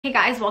Hey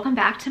guys, welcome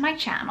back to my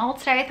channel.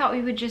 Today I thought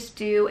we would just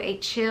do a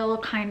chill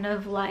kind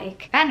of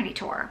like vanity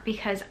tour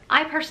because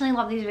I personally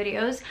love these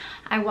videos.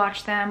 I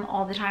watch them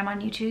all the time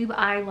on YouTube.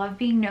 I love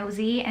being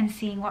nosy and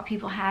seeing what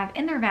people have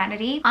in their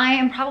vanity. I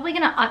am probably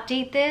gonna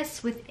update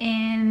this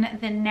within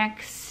the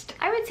next,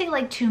 I would say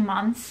like 2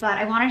 months, but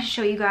I wanted to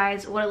show you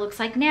guys what it looks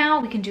like now.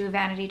 We can do a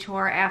vanity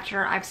tour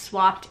after I've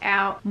swapped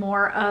out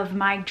more of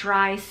my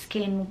dry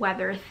skin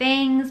weather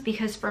things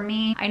because for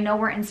me, I know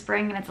we're in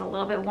spring and it's a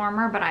little bit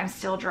warmer, but I'm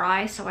still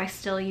dry, so I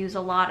still use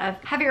a lot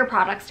of heavier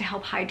products to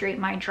help hydrate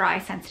my dry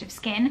sensitive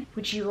skin,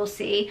 which you will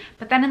see.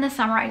 But then in the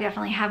summer, I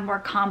definitely have more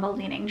combo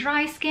leaning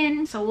dry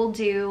skin. So we'll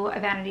do a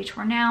vanity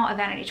tour now, a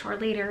vanity tour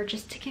later,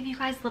 just to give you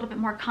guys a little bit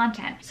more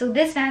content. So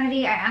this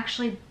vanity I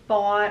actually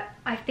bought,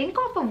 I think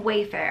off of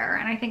Wayfair,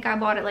 and I think I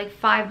bought it like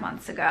 5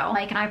 months ago.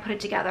 Mike and I put it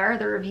together.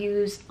 The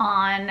reviews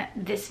on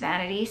this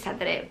vanity said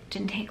that it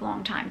didn't take a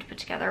long time to put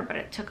together, but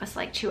it took us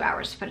like 2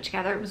 hours to put it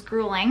together. It was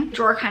grueling. The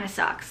drawer kind of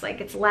sucks.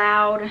 Like, it's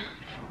loud.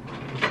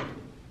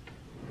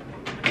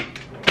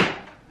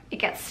 It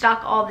gets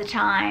stuck all the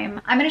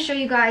time. I'm gonna show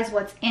you guys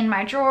what's in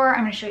my drawer.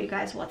 I'm gonna show you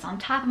guys what's on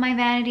top of my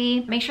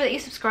vanity. Make sure that you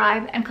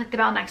subscribe and click the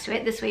bell next to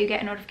it. This way you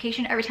get a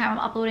notification every time I'm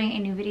uploading a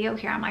new video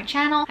here on my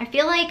channel. I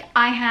feel like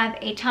I have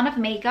a ton of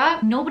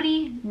makeup.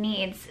 Nobody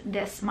needs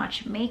this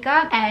much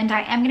makeup. And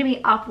I am gonna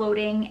be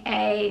uploading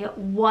a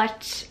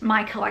what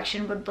my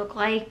collection would look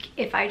like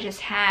if I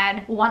just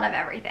had one of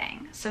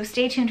everything. So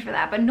stay tuned for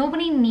that. But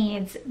nobody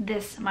needs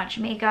this much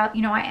makeup.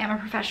 You know, I am a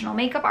professional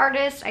makeup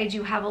artist. I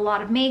do have a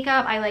lot of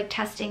makeup. I like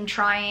testing,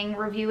 trying,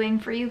 reviewing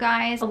for you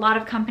guys. A lot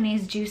of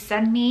companies do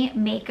send me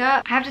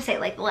makeup. I have to say,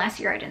 like, the last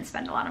year I didn't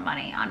spend a lot of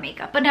money on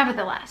makeup, but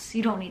nevertheless,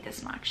 you don't need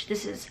this much.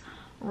 This is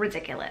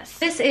ridiculous.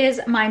 This is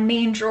my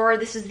main drawer.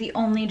 This is the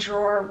only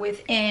drawer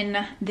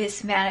within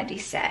this vanity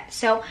set.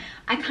 So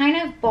I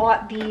kind of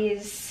bought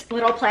these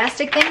little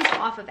plastic things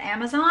off of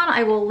Amazon.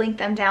 I will link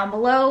them down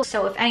below.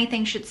 So if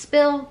anything should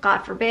spill, God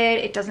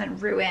forbid, it doesn't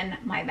ruin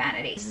my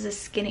vanity. This is a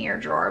skinnier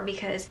drawer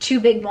because 2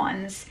 big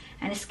ones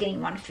and a skinny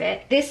one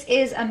fit. This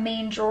is a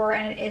main drawer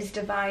and it is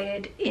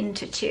divided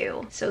into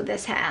 2. So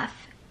this half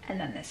and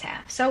then this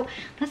half. So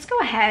let's go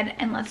ahead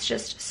and let's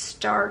just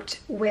start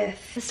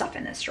with the stuff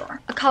in this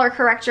drawer. A color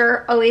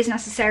corrector, always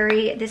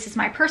necessary. This is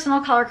my personal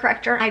color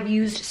corrector. I've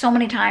used so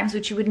many times,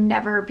 which you would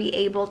never be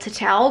able to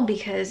tell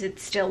because it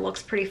still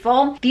looks pretty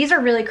full. These are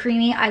really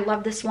creamy. I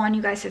love this one.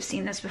 You guys have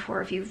seen this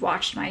before if you've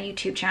watched my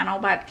YouTube channel,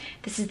 but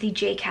this is the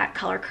J.Cat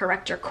color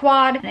corrector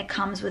quad, and it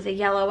comes with a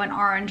yellow, an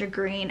orange, a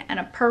green, and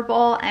a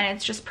purple, and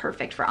it's just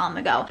perfect for on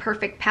the go.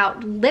 Perfect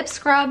Pout lip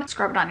scrub.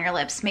 Scrub it on your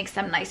lips, makes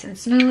them nice and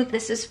smooth.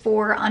 This is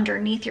for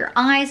underneath your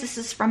eyes. This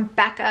is from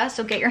BECCA,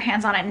 so get your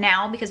hands on it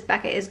now because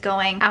BECCA is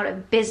going out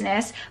of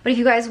business. But if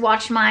you guys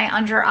watch my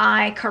under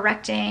eye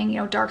correcting, you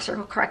know, dark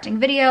circle correcting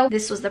video,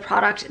 this was the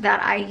product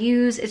that I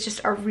use. It's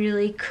just a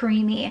really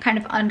creamy kind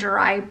of under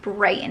eye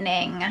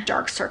brightening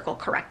dark circle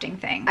correcting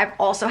thing. I've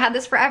also had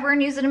this forever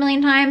and used it a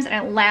million times,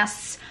 and it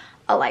lasts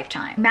a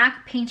lifetime.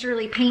 MAC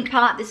Painterly Paint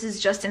Pot. This is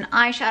just an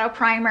eyeshadow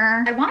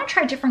primer. I want to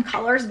try different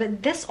colors,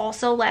 but this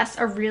also lasts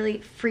a really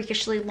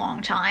freakishly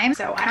long time.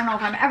 So I don't know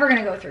if I'm ever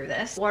going to go through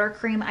this. Water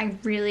cream. I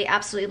really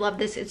absolutely love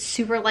this. It's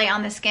super light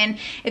on the skin.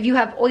 If you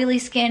have oily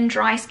skin,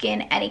 dry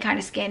skin, any kind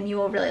of skin, you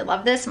will really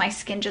love this. My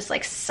skin just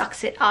like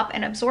sucks it up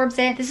and absorbs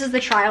it. This is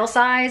the trial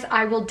size.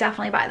 I will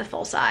definitely buy the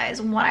full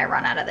size when I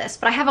run out of this,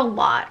 but I have a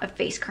lot of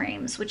face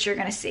creams, which you're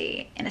going to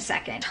see in a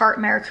second. Tarte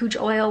Maracuja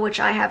Oil,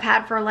 which I have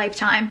had for a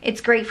lifetime.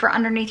 It's great for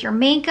underneath your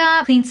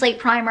makeup. Clean Slate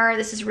primer.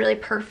 This is really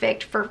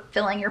perfect for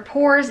filling your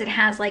pores. It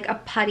has like a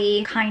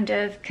putty kind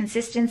of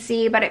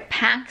consistency, but it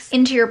packs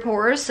into your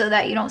pores so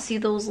that you don't see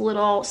those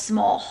little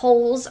small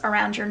holes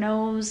around your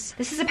nose.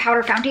 This is a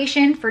powder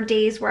foundation for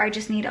days where I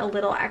just need a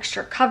little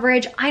extra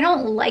coverage. I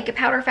don't like a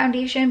powder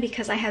foundation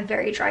because I have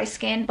very dry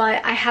skin,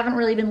 but I haven't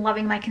really been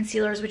loving my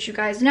concealers, which you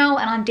guys know,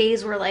 and on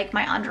days where like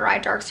my under eye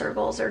dark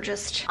circles are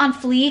just on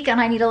fleek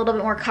and I need a little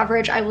bit more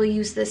coverage, I will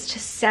use this to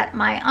set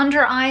my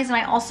under eyes, and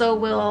I also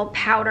will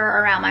powder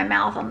around my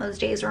mouth on those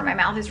days where my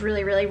mouth is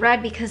really, really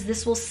red because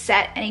this will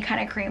set any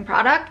kind of cream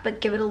product, but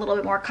give it a little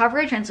bit more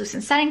coverage.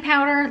 Translucent setting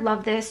powder.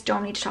 Love this.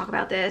 Don't need to talk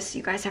about this.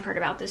 You guys have heard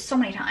about this so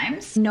many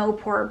times. No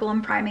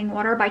Poreblem priming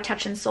water by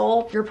Touch and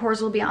Soul. Your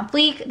pores will be on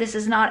fleek. This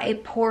is not a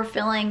pore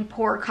filling,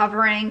 pore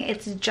covering.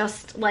 It's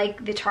just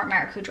like the Tarte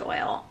Maracuja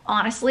Oil,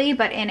 honestly,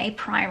 but in a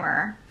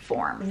primer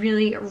form.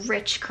 Really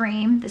rich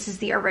cream. This is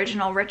the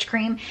original rich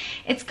cream.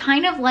 It's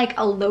kind of like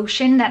a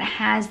lotion that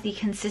has the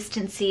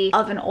consistency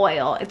of an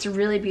oil. It's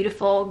really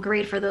beautiful,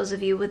 great for those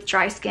of you with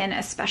dry skin,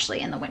 especially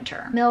in the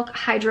winter. Milk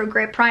Hydro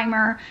Grip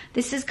Primer.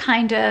 This is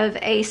kind of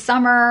a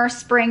summer,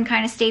 spring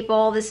kind of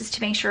staple. This is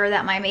to make sure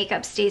that my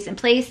makeup stays in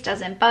place,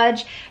 doesn't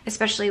budge,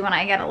 especially when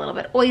I get a little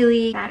bit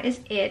oily. That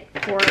is it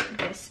for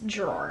this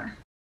drawer.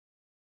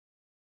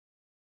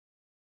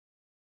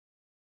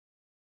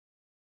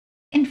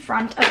 In front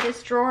front of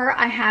this drawer,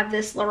 I have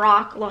this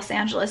Lorac Los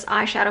Angeles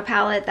eyeshadow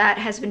palette that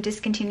has been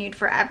discontinued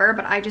forever,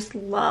 but I just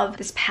love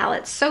this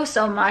palette so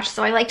much,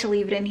 so I like to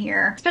leave it in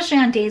here, especially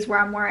on days where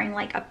I'm wearing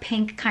like a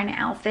pink kind of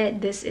outfit.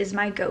 This is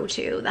my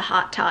go-to, the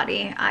Hot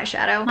Toddy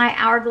eyeshadow. My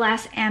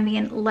Hourglass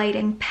Ambient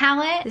Lighting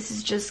palette. This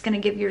is just gonna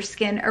give your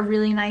skin a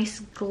really nice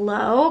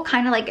glow,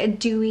 kind of like a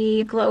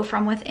dewy glow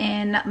from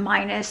within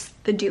minus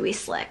the dewy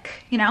slick,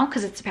 you know,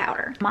 because it's a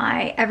powder.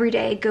 My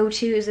everyday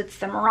go-tos, it's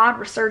the Murad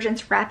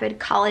Resurgence Rapid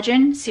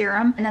Collagen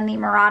Serum, and then the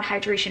Murad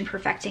Hydration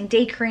Perfecting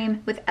Day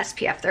Cream with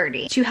SPF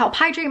 30 to help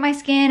hydrate my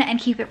skin and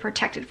keep it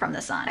protected from the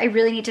sun. I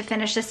really need to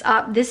finish this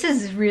up. This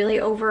is really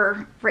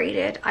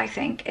overrated, I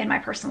think, in my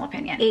personal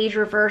opinion. Age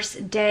Reverse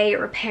Day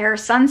Repair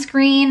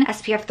Sunscreen,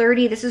 SPF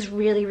 30. This is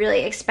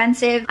really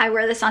expensive. I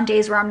wear this on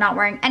days where I'm not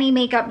wearing any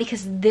makeup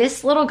because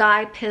this little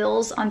guy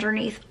pills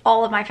underneath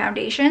all of my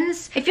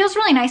foundations. It feels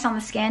really nice on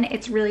the skin.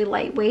 It's really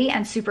lightweight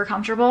and super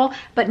comfortable,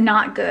 but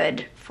not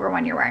good for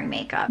when you're wearing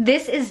makeup.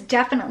 This is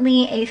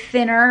definitely a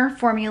thinner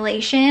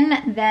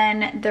formulation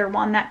than the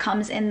one that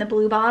comes in the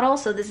blue bottle.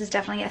 So this is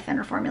definitely a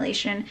thinner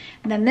formulation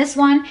than this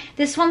one.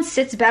 This one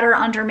sits better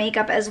under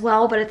makeup as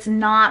well, but it's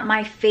not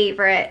my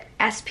favorite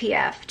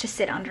SPF to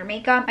sit under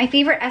makeup. My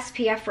favorite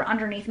SPF for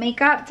underneath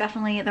makeup,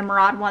 definitely the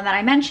Murad one that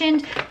I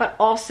mentioned, but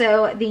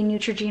also the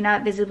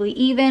Neutrogena Visibly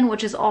Even,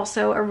 which is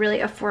also a really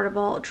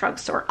affordable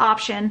drugstore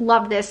option.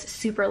 Love this,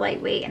 super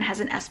lightweight and has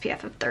an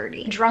SPF of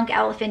 30. Drunk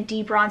Elephant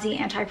De-Bronzy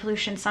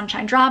Anti-Pollution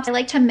Sunshine Drops. I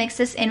like to mix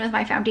this in with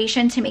my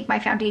foundation to make my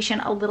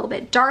foundation a little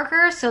bit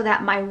darker so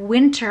that my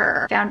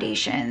winter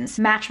foundations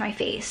match my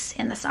face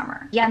in the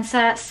summer.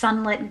 Yensa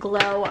Sunlit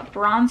Glow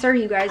Bronzer.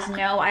 You guys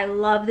know I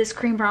love this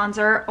cream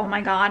bronzer. Oh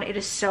my god, it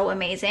is so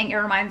amazing. It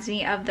reminds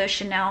me of the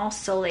Chanel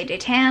Soleil de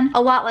Tan.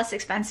 A lot less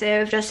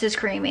expensive, just as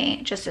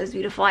creamy, just as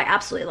beautiful. I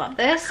absolutely love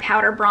this.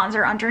 Powder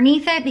bronzer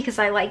underneath it because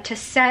I like to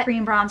set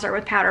cream bronzer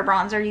with powder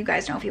bronzer. You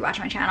guys know if you watch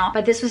my channel,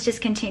 but this was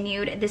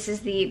discontinued. This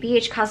is the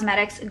BH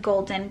Cosmetics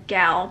Golden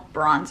Gal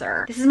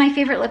Bronzer. This is my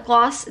favorite lip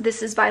gloss.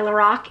 This is by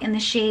Lorac in the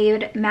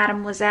shade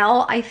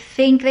Mademoiselle. I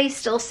think they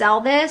still sell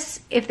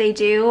this. If they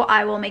do,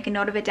 I will make a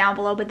note of it down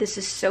below, but this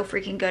is so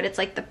freaking good. It's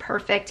like the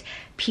perfect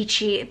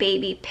peachy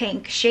baby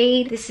pink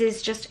shade. This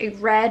is just a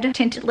red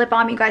tinted lip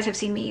balm. You guys have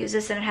seen me use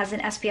this and it has an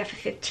SPF of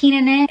 15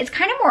 in it. It's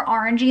kind of more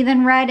orangey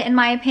than red in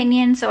my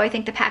opinion, so I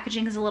think the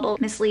packaging is a little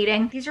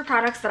misleading. These are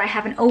products that I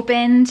haven't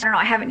opened. I don't know,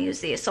 I haven't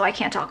used these, so I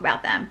can't talk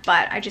about them,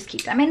 but I just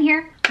keep them in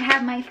here. I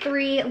have my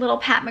 3 little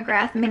Pat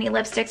McGrath mini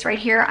lipsticks right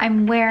here.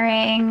 I'm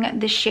wearing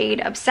the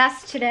shade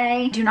Obsessed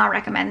today. Do not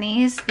recommend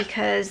these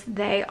because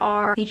they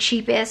are the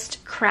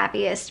cheapest,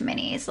 crappiest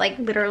minis. Like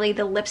literally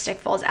the lipstick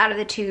falls out of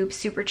the tube,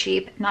 super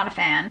cheap, not a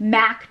fan.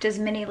 MAC does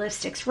mini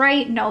lipsticks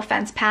right. No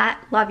offense,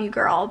 Pat, love you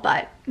girl,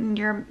 but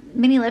your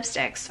mini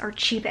lipsticks are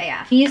cheap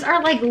AF. These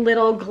are like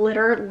little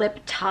glitter lip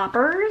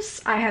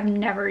toppers. I have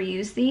never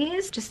used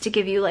these, just to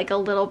give you like a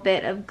little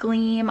bit of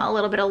gleam, a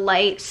little bit of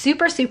light.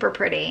 Super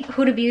pretty.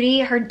 Huda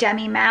Beauty, her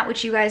Demi Matte,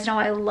 which you guys know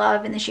I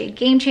love, in the shade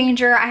Game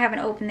Changer. I haven't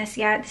opened this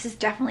yet. This is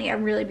definitely a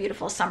really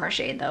beautiful summer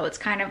shade though. It's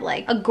kind of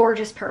like a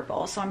gorgeous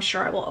purple, so I'm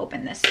sure I will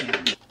open this soon.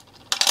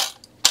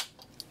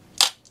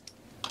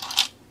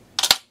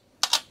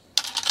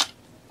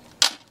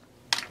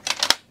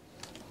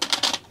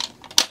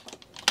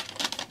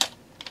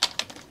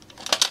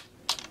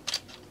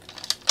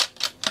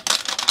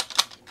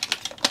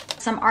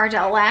 Some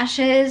Ardell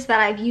lashes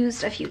that I've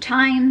used a few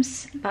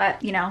times,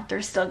 but you know,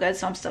 they're still good,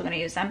 so I'm still gonna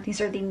use them.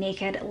 These are the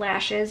Naked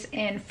Lashes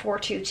in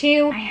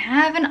 422. I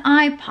have an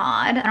iPod.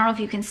 I don't know if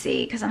you can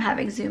see because I'm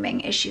having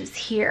zooming issues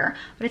here,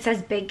 but it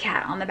says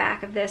BECCA on the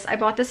back of this. I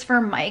bought this for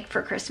Mike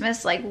for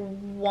Christmas, like,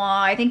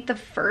 I think the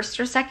first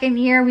or second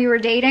year we were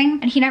dating,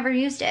 and he never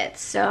used it.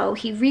 So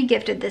he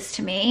re-gifted this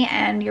to me,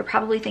 and you're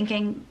probably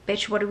thinking,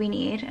 bitch, what do we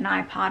need an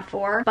iPod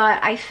for?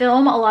 But I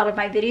film a lot of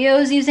my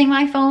videos using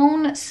my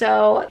phone,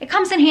 so it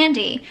comes in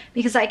handy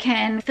because I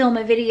can film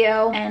a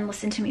video and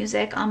listen to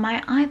music on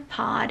my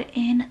iPod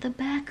in the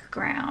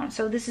background.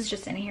 So this is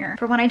just in here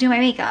for when I do my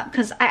makeup,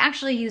 because I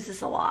actually use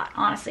this a lot,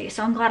 honestly.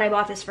 So I'm glad I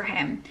bought this for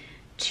him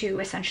to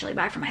essentially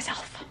buy for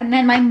myself. And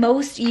then my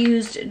most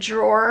used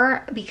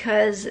drawer,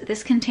 because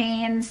this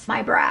contains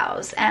my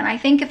brows. And I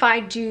think if I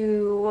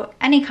do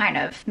any kind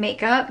of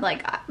makeup,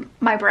 like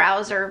my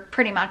brows are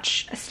pretty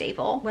much a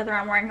staple, whether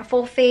I'm wearing a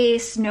full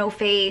face, no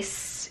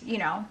face, you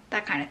know,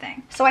 that kind of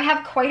thing. So I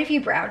have quite a few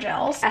brow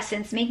gels.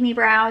 Essence Make Me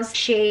Brows,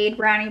 shade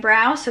Brownie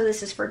Brow. So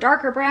this is for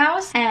darker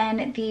brows,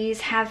 and these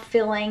have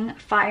filling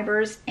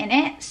fibers in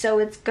it. So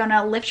it's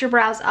gonna lift your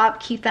brows up,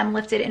 keep them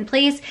lifted in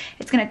place.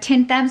 It's gonna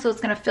tint them, so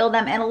it's gonna fill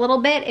them in a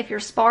little bit. If you're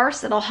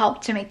sparse, it'll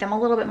help to make them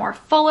a little bit more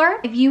fuller.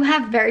 If you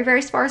have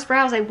very sparse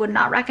brows, I would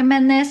not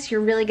recommend this.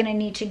 You're really gonna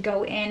need to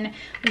go in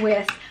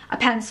with a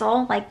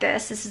pencil like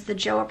this. This is the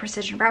JOA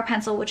Precision Brow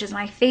Pencil, which is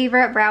my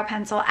favorite brow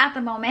pencil at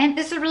the moment.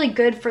 This is really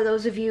good for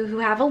those of you you who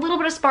have a little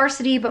bit of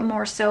sparsity, but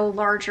more so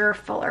larger,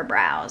 fuller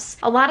brows.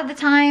 A lot of the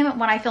time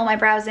when I fill my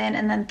brows in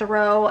and then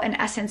throw an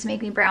Essence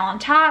Make Me Brow on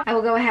top, I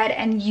will go ahead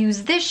and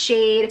use this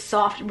shade,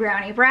 Soft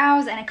Brownie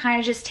Brows, and it kind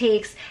of just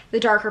takes the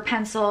darker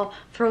pencil,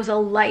 throws a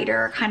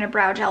lighter kind of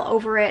brow gel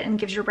over it, and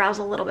gives your brows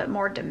a little bit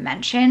more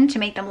dimension to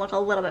make them look a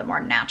little bit more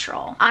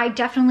natural. I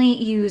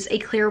definitely use a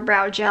clear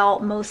brow gel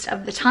most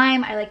of the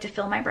time. I like to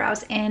fill my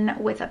brows in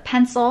with a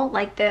pencil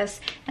like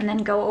this and then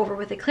go over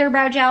with a clear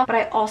brow gel, but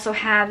I also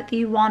have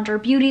the Wander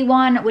Beauty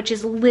one, which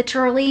is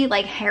literally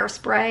like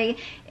hairspray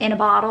in a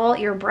bottle.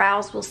 Your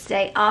brows will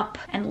stay up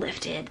and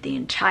lifted the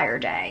entire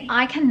day.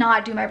 I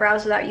cannot do my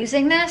brows without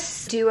using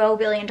this Duo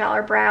Billion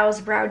Dollar Brows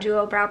Brow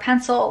Duo Brow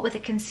Pencil with a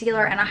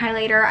concealer and a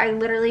highlighter. I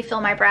literally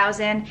fill my brows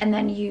in and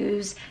then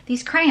use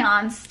these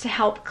crayons to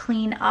help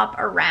clean up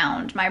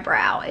around my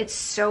brow. It's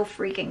so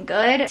freaking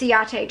good.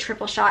 Ciate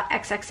Triple Shot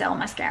XXL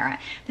Mascara.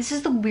 This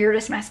is the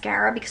weirdest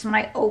mascara because when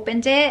I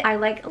opened it, I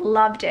like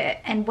loved it.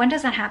 And when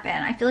does that happen?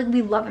 I feel like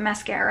we love a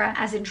mascara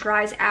as it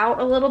dries out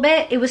a little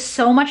bit. It was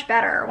so much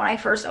better when I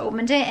first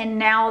opened it, and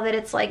now that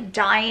it's like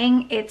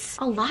dying, it's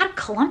a lot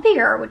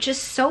clumpier, which is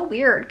so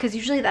weird because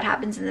usually that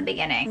happens in the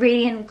beginning.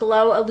 Radiant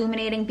Glow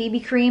Illuminating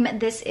BB Cream.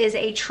 This is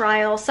a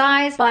trial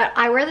size, but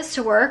I wear this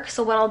to work,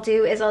 so what I'll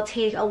do is I'll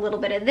take a little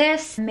bit of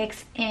this,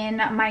 mix in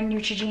my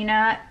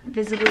Neutrogena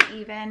Visibly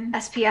Even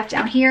SPF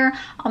down here.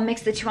 I'll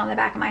mix the two on the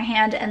back of my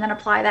hand and then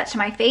apply that to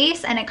my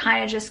face, and it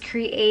kind of just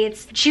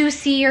creates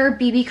juicier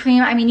BB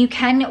cream. I mean, you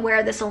can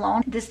wear this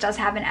alone. This does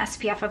have an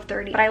SPF of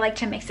 30, but I like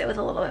to mix it with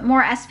a little bit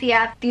more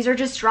SPF. These are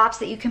just drops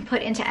that you can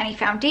put into any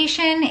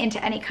foundation,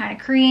 into any kind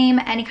of cream,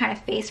 any kind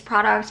of face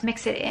product,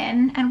 mix it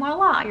in, and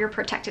voila, you're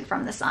protected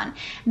from the sun.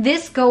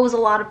 This goes a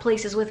lot of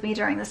places with me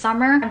during the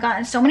summer. I've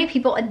gotten so many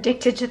people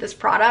addicted to this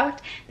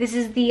product. This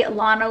is the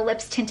Lano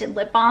Lips Tinted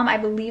Lip Balm. I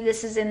believe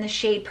this is in the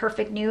shade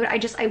Perfect Nude.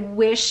 I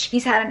wish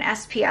these had an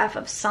SPF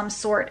of some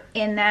sort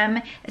in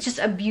them. It's just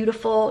a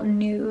beautiful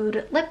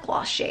nude lip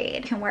gloss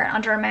shade. You can wear it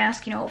under a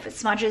mask. You know, if it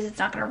smudges, it's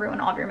not going to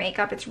ruin all of your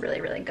makeup. It's really,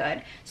 really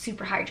good.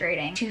 Super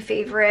hydrating. Two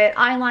favorite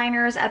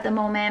eyeliners at the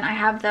moment. I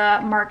have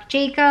the Marc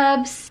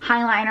Jacobs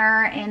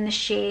eyeliner in the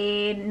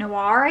shade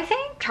Noir, I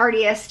think.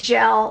 Tarteist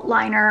gel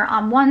liner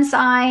on one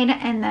side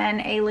and then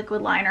a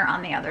liquid liner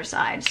on the other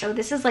side. So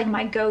this is like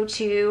my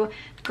go-to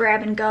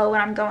grab and go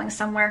when I'm going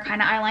somewhere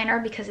kind of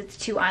eyeliner because it's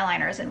two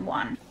eyeliners in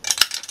one.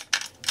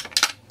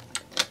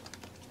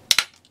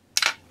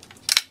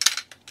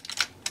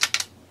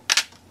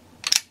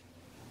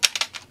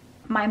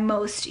 My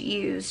most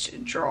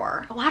used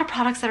drawer. A lot of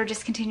products that are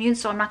discontinued,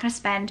 so I'm not going to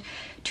spend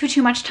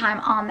too much time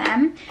on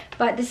them,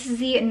 but this is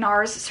the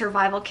NARS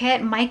Survival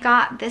Kit. Mike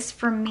got this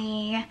for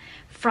me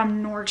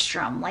from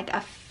Nordstrom like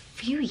a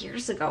few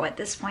years ago. At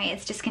this point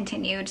it's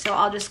discontinued, so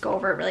I'll just go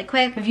over it really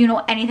quick. If you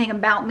know anything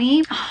about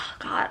me, oh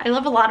god, I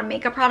love a lot of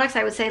makeup products.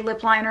 I would say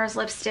lip liners,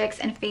 lipsticks,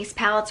 and face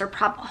palettes are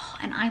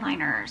and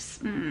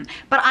eyeliners.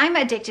 But I'm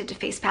addicted to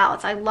face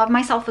palettes. I love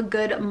myself a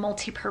good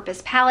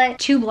multi-purpose palette,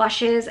 2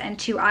 blushes and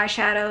 2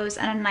 eyeshadows,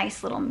 and a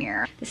nice little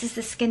mirror. This is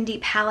the Skin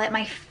Deep palette,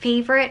 my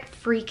favorite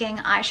freaking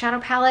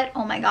eyeshadow palette.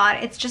 Oh my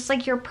god, it's just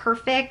like your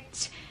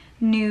perfect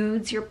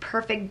nudes, your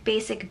perfect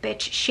basic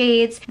bitch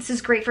shades. This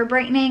is great for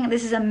brightening.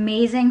 This is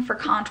amazing for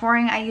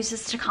contouring. I use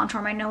this to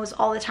contour my nose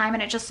all the time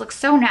and it just looks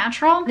so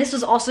natural. This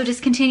was also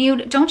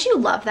discontinued. Don't you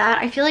love that?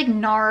 I feel like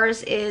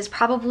NARS is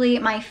probably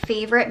my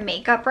favorite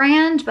makeup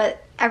brand,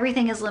 but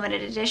everything is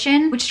limited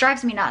edition, which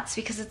drives me nuts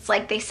because it's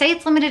like they say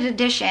it's limited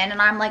edition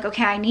and I'm like,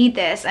 okay, I need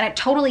this, and it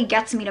totally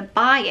gets me to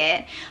buy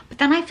it, but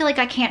then I feel like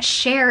I can't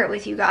share it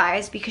with you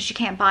guys because you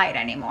can't buy it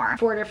anymore.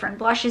 4 different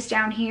blushes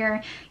down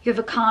here. You have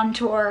a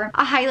contour,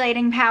 a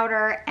highlighting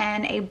powder,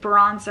 and a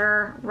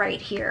bronzer right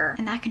here,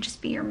 and that can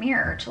just be your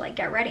mirror to like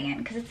get ready in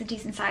because it's a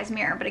decent sized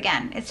mirror, but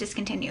again, it's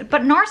discontinued.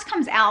 But NARS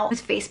comes out with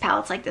face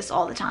palettes like this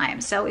all the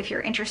time, so if you're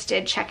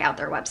interested, check out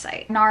their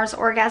website. NARS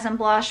Orgasm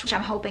Blush, which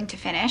I'm hoping to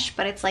finish,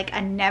 but it's like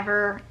a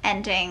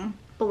never-ending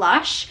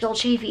blush.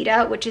 Dolce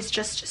Vita, which is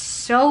just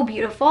so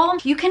beautiful.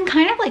 You can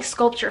kind of like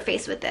sculpt your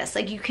face with this.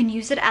 Like you can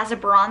use it as a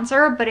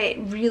bronzer, but it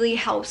really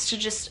helps to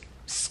just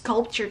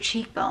sculpt your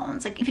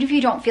cheekbones. Like even if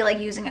you don't feel like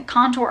using a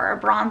contour or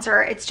a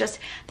bronzer, it's just,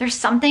 there's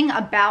something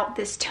about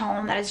this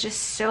tone that is just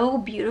so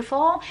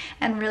beautiful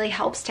and really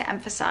helps to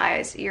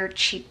emphasize your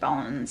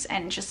cheekbones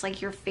and just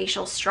like your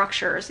facial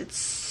structures. It's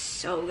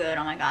so good.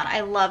 Oh my god,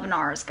 I love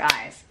NARS,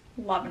 guys.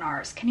 Love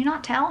NARS. Can you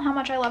not tell how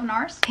much I love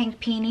NARS? Pink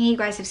Peony, you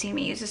guys have seen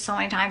me use this so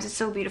many times. It's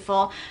so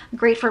beautiful.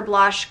 Great for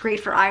blush, great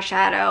for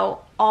eyeshadow,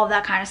 all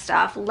that kind of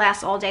stuff.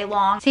 Lasts all day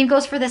long. Same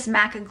goes for this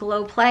MAC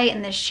Glow Play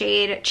in the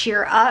shade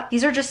Cheer Up.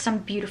 These are just some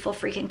beautiful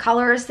freaking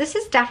colors. This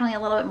is definitely a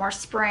little bit more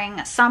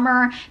spring,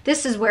 summer.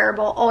 This is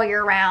wearable all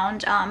year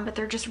round, but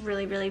they're just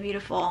really, really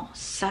beautiful.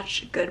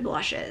 Such good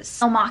blushes.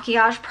 No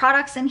maquillage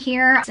products in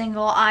here.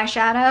 Single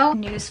eyeshadow.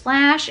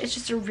 Newsflash. It's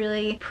just a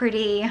really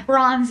pretty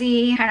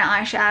bronzy kind of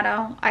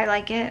eyeshadow. I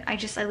like it. I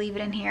leave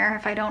it in here.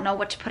 If I don't know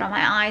what to put on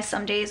my eyes,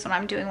 some days when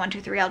I'm doing 1,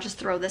 2, 3, I'll just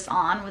throw this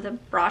on with a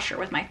brush or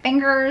with my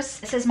fingers.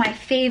 This is my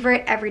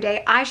favorite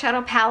everyday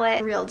eyeshadow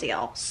palette. Real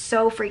deal.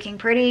 So freaking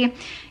pretty.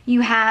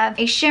 You have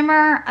a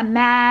shimmer, a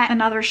matte,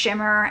 another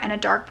shimmer, and a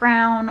dark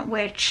brown,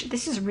 which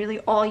this is really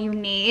all you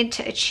need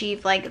to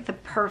achieve like the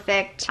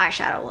perfect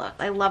eyeshadow look.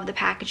 I love the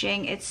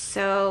packaging. It's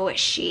so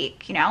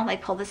chic, you know,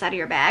 like pull this out of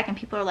your bag and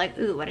people are like,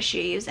 ooh, what is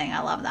she using?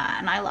 I love that,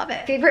 and I love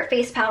it. Favorite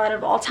face palette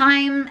of all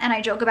time, and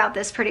I joke about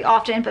this pretty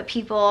often, but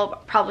people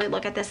probably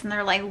look at this and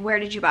they're like, where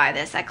did you buy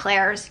this? At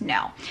Claire's?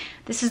 No.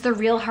 This is the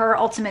Real Her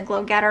Ultimate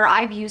Glow Getter.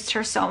 I've used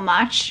her so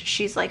much.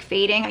 She's like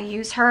fading. I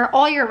use her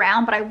all year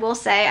round, but I will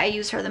say I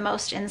use her the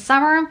most in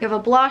summer. You have a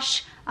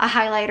blush, a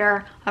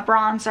highlighter, a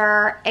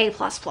bronzer, A++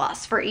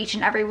 for each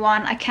and every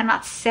one. I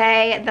cannot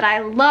say that I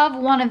love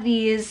one of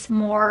these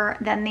more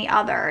than the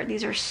other.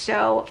 These are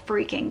so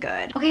freaking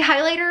good. Okay,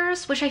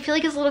 highlighters, which I feel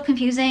like is a little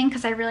confusing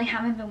because I really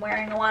haven't been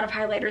wearing a lot of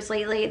highlighters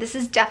lately. This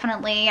is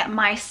definitely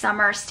my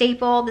summer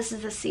staple. This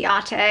is the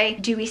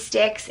Ciate Dewy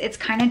Sticks. It's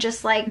kind of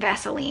just like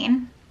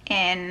Vaseline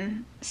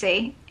in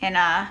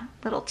a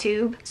little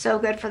tube. So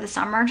good for the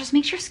summer. Just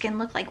makes your skin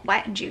look like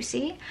wet and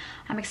juicy.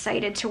 I'm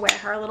excited to wear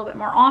her a little bit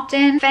more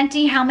often.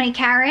 Fenty How Many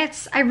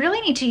Carats. I really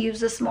need to use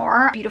this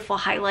more. Beautiful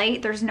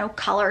highlight. There's no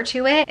color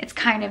to it. It's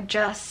kind of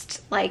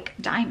just like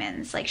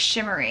diamonds, like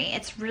shimmery.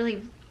 It's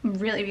really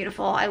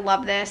beautiful. I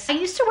love this. I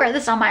used to wear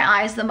this on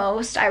my eyes the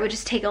most. I would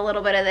just take a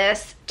little bit of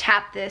this,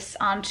 tap this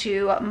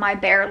onto my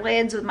bare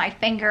lids with my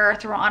finger,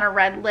 throw on a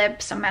red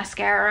lip, some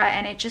mascara,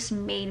 and it just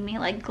made me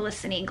like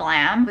glistening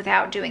glam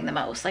without doing the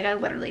most. Like I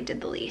literally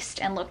did the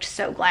least and looked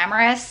so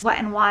glamorous. Wet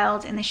n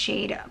Wild in the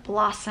shade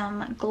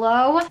Blossom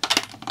Glow.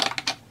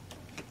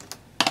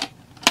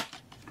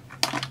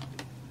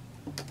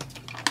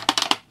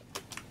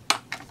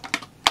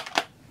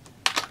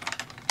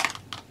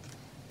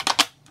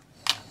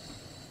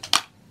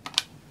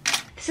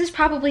 This is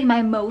probably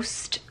my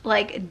most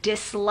like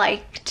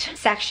disliked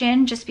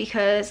section just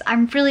because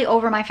I'm really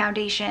over my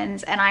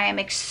foundations and I am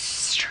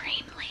extremely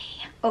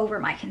over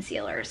my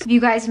concealers. If you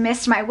guys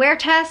missed my wear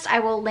test, I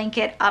will link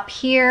it up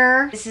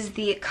here. This is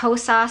the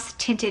Kosas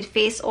Tinted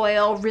Face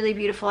Oil. Really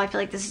beautiful. I feel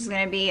like this is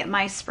going to be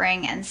my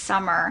spring and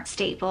summer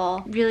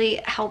staple. Really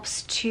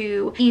helps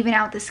to even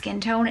out the skin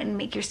tone and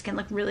make your skin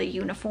look really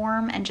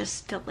uniform and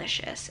just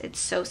delicious. It's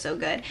so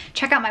good.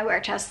 Check out my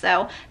wear test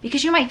though,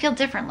 because you might feel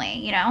differently,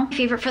 you know? My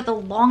favorite for the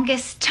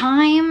longest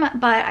time,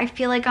 but I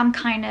feel like I'm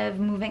kind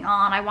of moving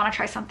on. I want to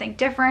try something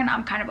different.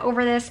 I'm kind of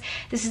over this.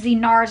 This is the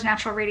NARS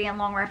Natural Radiant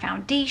Longwear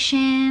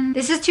Foundation.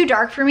 This is too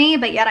dark for me,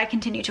 but yet I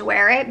continue to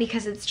wear it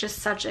because it's just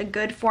such a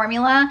good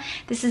formula.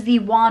 This is the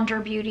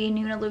Wander Beauty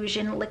Noon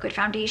Illusion Liquid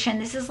Foundation.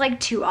 This is like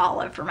too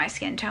olive for my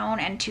skin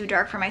tone and too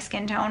dark for my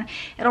skin tone.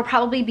 It'll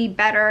probably be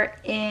better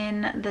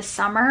in the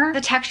summer.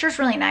 The texture is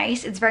really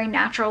nice. It's very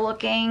natural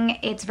looking.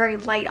 It's very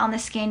light on the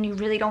skin. You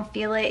really don't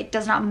feel it. It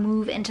does not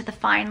move into the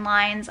fine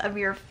lines of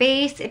your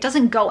face. It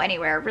doesn't go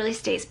anywhere. It really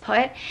stays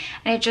put,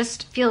 and it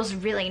just feels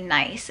really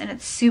nice, and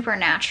it's super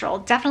natural.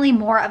 Definitely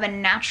more of a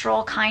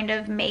natural kind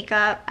of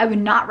makeup. I would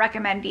not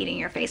recommend beating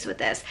your face with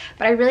this,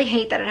 but I really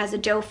hate that it has a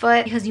doe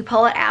foot because you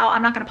pull it out.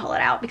 I'm not going to pull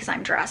it out because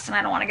I'm dressed and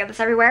I don't want to get this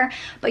everywhere,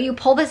 but you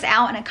pull this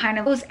out and it kind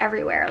of goes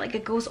everywhere. Like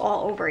it goes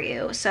all over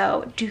you.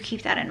 So do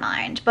keep that in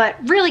mind, but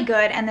really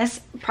good. And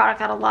this product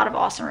got a lot of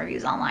awesome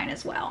reviews online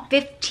as well.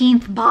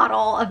 15th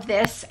bottle of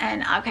this,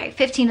 and okay,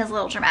 15 is a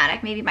little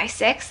dramatic, maybe my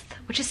 6th,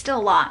 which is still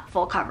a lot.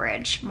 Full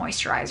coverage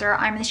moisturizer.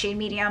 I'm in the shade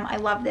medium. I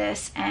love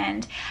this,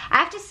 and I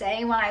have to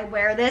say when I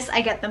wear this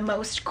I get the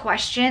most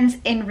questions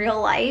in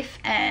real life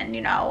and,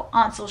 you know,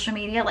 on social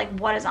media, like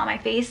what is on my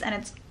face, and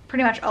it's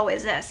pretty much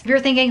always this. If you're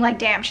thinking like,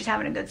 damn, she's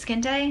having a good skin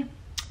day,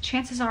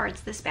 chances are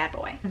it's this bad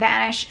boy.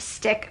 Vanish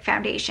Stick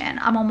Foundation.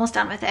 I'm almost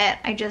done with it.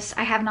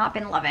 I have not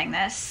been loving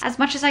this as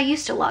much as I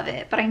used to love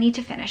it, but I need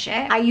to finish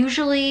it. I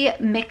usually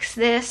mix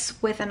this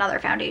with another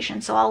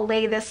foundation. So I'll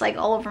lay this like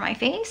all over my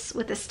face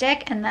with a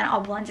stick and then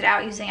I'll blend it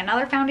out using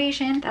another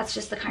foundation. That's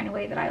just the kind of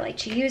way that I like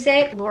to use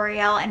it.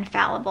 L'Oreal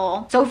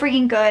Infallible. So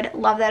freaking good.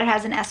 Love that it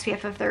has an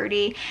SPF of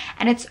 30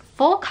 and it's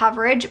full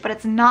coverage, but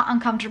it's not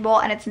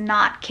uncomfortable and it's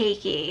not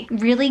cakey.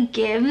 Really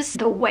gives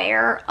the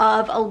wear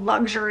of a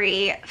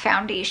luxury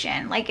foundation.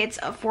 Like it's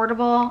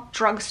affordable,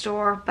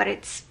 drugstore, but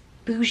it's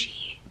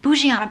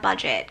bougie on a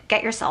budget.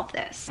 Get yourself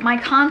this. My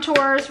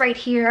contours right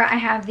here, I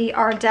have the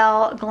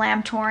Ardell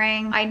Glam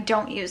Touring. I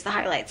don't use the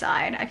highlight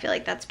side. I feel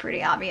like that's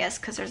pretty obvious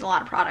because there's a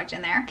lot of product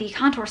in there. The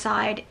contour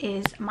side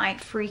is my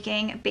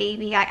freaking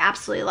baby. I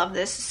absolutely love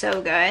this.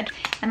 So good.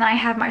 And then I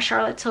have my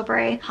Charlotte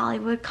Tilbury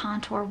Hollywood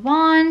Contour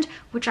Wand,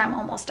 which I'm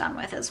almost done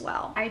with as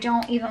well. I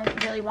don't even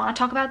really want to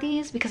talk about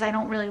these because I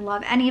don't really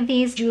love any of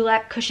these.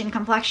 Julep Cushion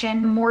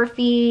Complexion,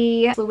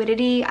 Morphe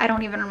Fluidity. I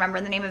don't even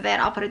remember the name of it.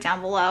 I'll put it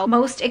down below.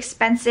 Most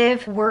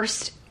expensive,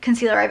 worst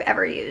concealer I've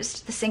ever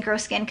used. The Synchro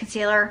Skin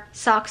concealer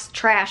sucks,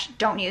 trash,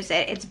 don't use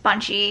it. It's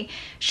bunchy,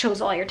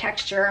 shows all your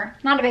texture.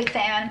 Not a big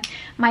fan.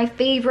 My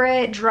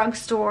favorite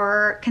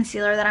drugstore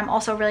concealer that I'm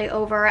also really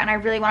over, and I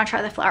really want to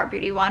try the Flower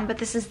Beauty one, but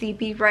this is the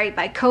Be Bright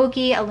by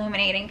Kokie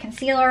Illuminating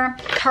Concealer.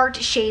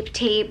 Tarte Shape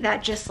Tape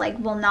that just like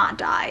will not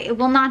die. It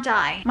will not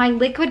die. My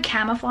Liquid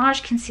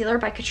Camouflage Concealer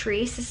by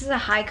Catrice. This is a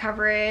high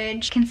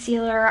coverage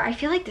concealer. I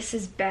feel like this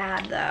is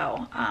bad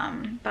though,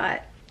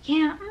 but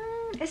yeah.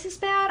 Is this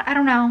bad? I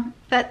don't know,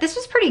 but this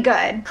was pretty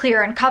good.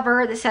 Clear and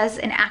Cover. This has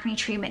an acne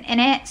treatment in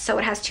it, so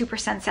it has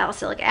 2%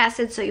 salicylic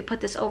acid, so you put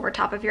this over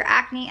top of your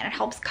acne and it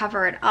helps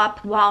cover it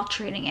up while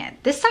treating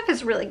it. This stuff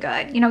is really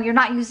good. You know, you're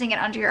not using it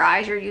under your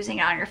eyes, you're using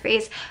it on your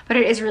face, but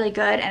it is really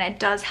good and it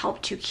does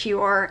help to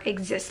cure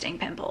existing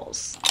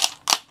pimples.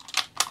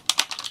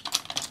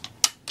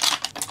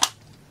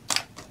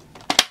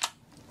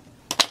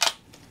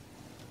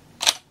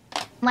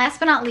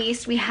 Last but not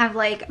least, we have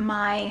like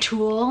my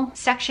tool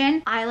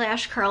section.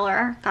 Eyelash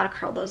curler. Gotta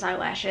curl those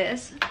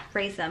eyelashes.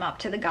 Raise them up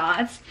to the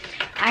gods.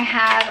 I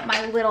have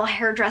my little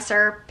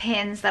hairdresser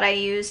pins that I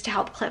use to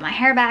help clip my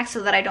hair back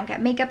so that I don't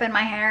get makeup in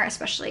my hair,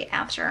 especially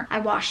after I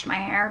washed my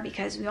hair,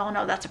 because we all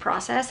know that's a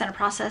process, and a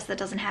process that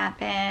doesn't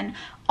happen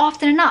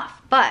often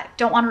enough, but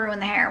don't want to ruin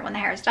the hair when the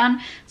hair is done.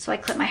 So I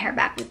clip my hair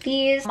back with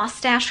these.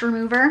 Mustache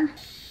remover,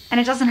 and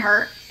it doesn't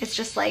hurt. It's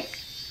just like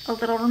a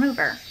little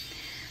remover.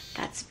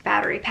 That's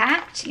battery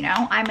packed, you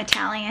know, I'm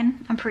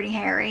Italian, I'm pretty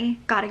hairy,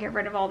 gotta get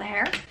rid of all the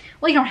hair.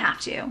 Well, you don't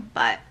have to,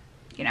 but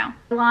you know.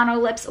 Milano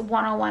Lips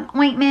 101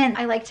 ointment.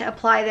 I like to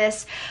apply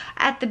this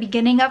at the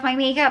beginning of my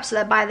makeup so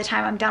that by the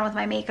time I'm done with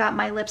my makeup,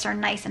 my lips are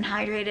nice and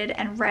hydrated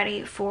and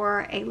ready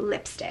for a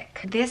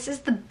lipstick. This is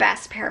the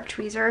best pair of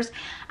tweezers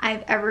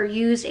I've ever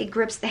used. It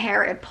grips the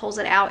hair, it pulls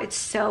it out. It's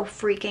so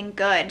freaking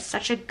good.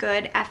 Such a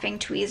good effing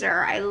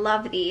tweezer. I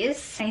love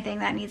these. Anything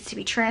that needs to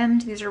be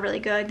trimmed, these are really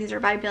good. These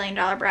are by Billion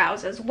Dollar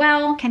Brows as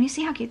well. Can you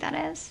see how cute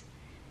that is?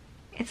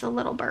 It's a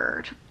little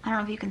bird. I don't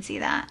know if you can see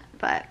that,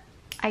 but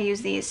I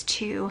use these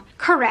to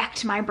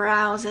correct my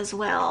brows as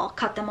well.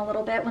 Cut them a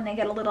little bit when they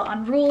get a little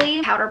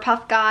unruly. Powder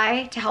Puff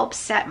Guy to help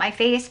set my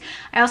face.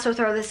 I also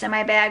throw this in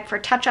my bag for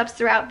touch-ups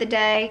throughout the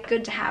day.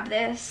 Good to have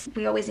this.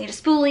 We always need a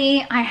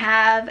spoolie. I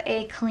have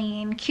a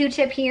clean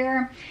Q-tip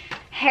here.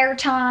 Hair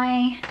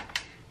tie.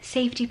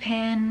 Safety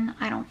pin.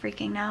 I don't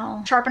freaking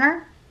know.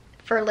 Sharpener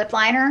for lip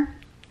liner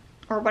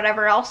or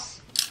whatever else.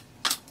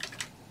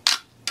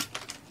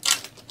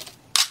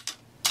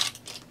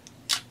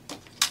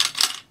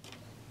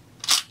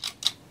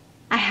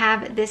 I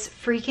have this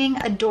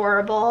freaking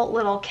adorable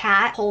little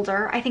cat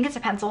holder. I think it's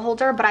a pencil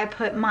holder, but I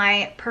put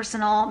my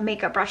personal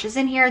makeup brushes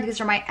in here. These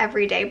are my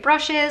everyday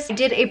brushes. I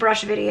did a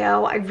brush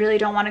video. I really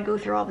don't want to go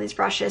through all these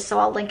brushes, so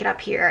I'll link it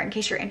up here in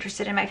case you're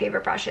interested in my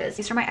favorite brushes.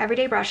 These are my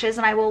everyday brushes,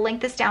 and I will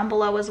link this down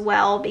below as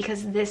well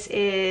because this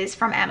is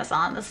from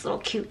Amazon, this little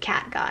cute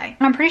cat guy.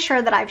 I'm pretty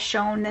sure that I've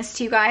shown this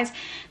to you guys.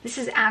 This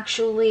is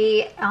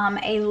actually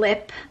a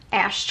lip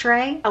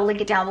ashtray. I'll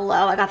link it down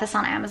below. I got this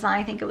on Amazon.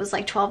 I think it was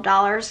like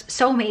 $12.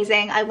 So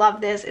amazing. I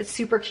love this. It's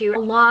super cute. A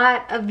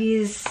lot of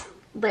these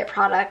lip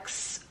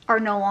products are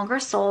no longer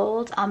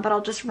sold, but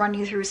I'll just run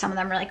you through some of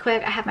them really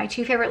quick. I have my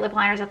two favorite lip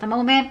liners at the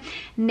moment,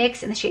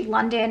 NYX in the shade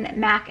London,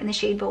 MAC in the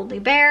shade Boldly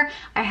Bare.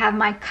 I have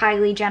my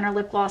Kylie Jenner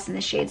lip gloss in the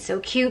shade So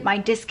Cute, my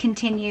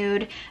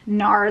discontinued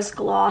NARS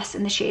gloss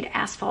in the shade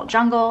Asphalt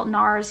Jungle.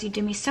 NARS, you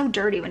did me so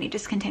dirty when you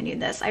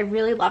discontinued this. I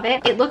really love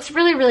it. It looks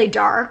really, really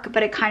dark,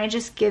 but it kind of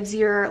just gives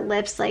your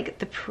lips like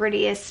the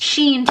prettiest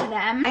sheen to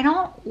them. I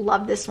don't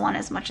love this one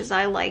as much as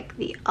I like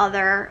the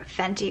other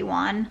Fenty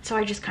one, so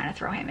I just kind of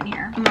throw him in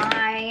here.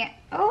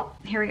 Oh,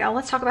 here we go.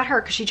 Let's talk about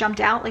her because she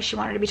jumped out like she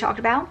wanted to be talked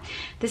about.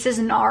 This is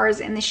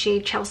NARS in the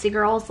shade Chelsea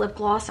Girls lip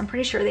gloss. I'm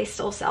pretty sure they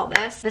still sell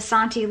this.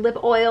 Vasanti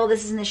lip oil.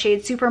 This is in the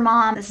shade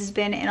Supermom. This has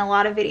been in a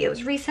lot of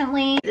videos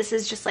recently. This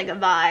is just like a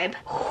vibe.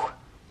 Whew,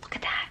 look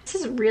at that. This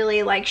is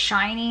really like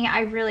shiny.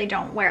 I really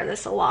don't wear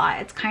this a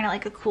lot. It's kind of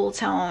like a cool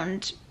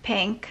toned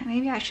pink.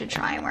 Maybe I should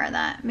try and wear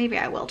that. Maybe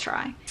I will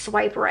try.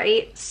 Swipe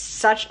Right.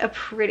 Such a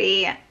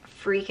pretty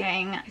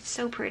freaking, it's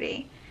so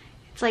pretty.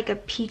 It's like a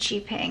peachy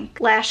pink.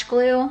 Lash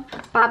Glue,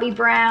 Bobbi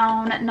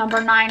Brown, No.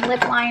 9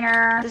 lip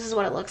liner. This is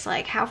what it looks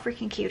like. How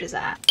freaking cute is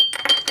that?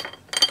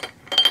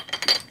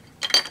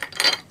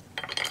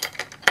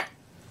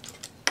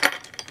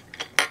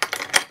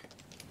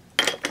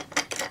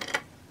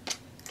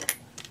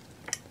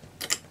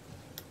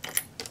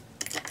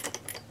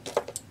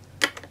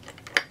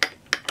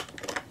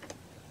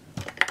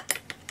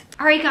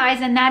 All right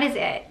guys, and that is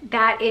it.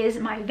 That is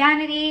my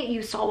vanity.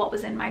 You saw what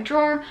was in my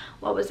drawer,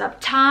 what was up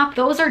top.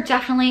 Those are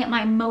definitely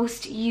my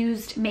most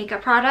used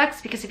makeup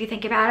products because if you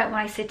think about it, when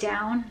I sit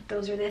down,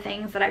 those are the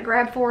things that I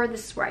grab for.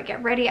 This is where I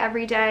get ready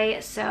every day.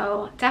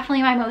 So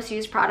definitely my most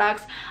used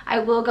products. I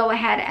will go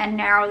ahead and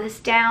narrow this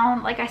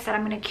down. Like I said,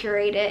 I'm gonna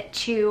curate it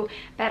to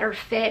better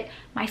fit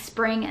my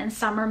spring and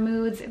summer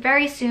moods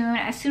very soon.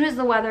 As soon as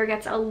the weather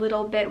gets a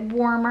little bit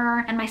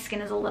warmer and my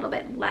skin is a little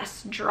bit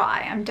less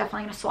dry, I'm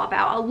definitely gonna swap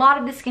out a lot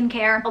of the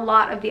skincare, a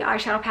lot of the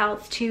eyeshadow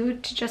palettes too,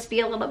 to just be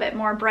a little bit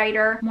more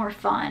brighter, more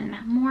fun,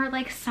 more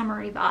like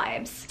summery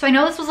vibes. So I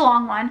know this was a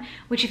long one,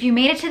 which if you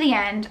made it to the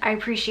end, I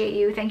appreciate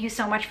you. Thank you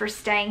so much for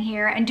staying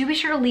here. And do be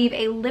sure to leave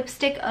a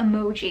lipstick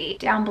emoji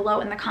down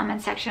below in the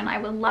comment section. I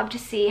would love to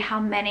see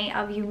how many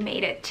of you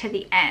made it to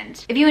the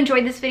end. If you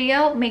enjoyed this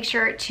video, make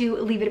sure to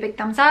leave it a big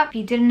thumbs up. If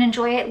you didn't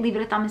enjoy it, leave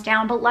it a thumbs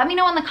down, but let me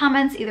know in the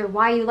comments either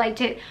why you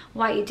liked it,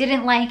 why you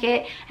didn't like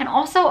it, and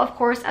also, of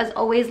course, as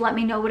always, let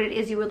me know what it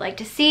is you would like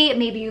to see.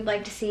 Maybe you'd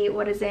like to see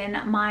what is in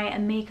my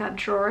makeup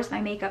drawers, my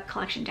makeup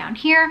collection down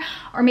here,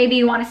 or maybe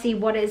you want to see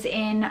what is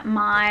in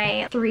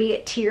my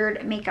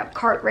 3-tiered makeup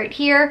cart right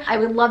here. I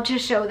would love to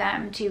show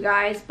them to you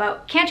guys,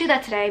 but can't do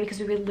that today because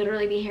we would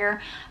literally be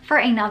here for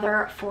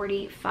another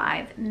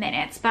 45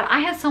 minutes. But I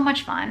had so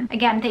much fun.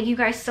 Again, thank you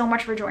guys so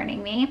much for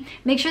joining me.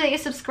 Make sure that you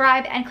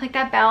subscribe and click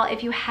that bell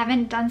if you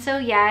haven't done so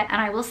yet,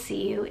 and I will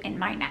see you in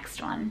my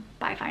next one.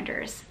 Bye,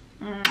 Finders.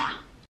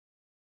 Mwah.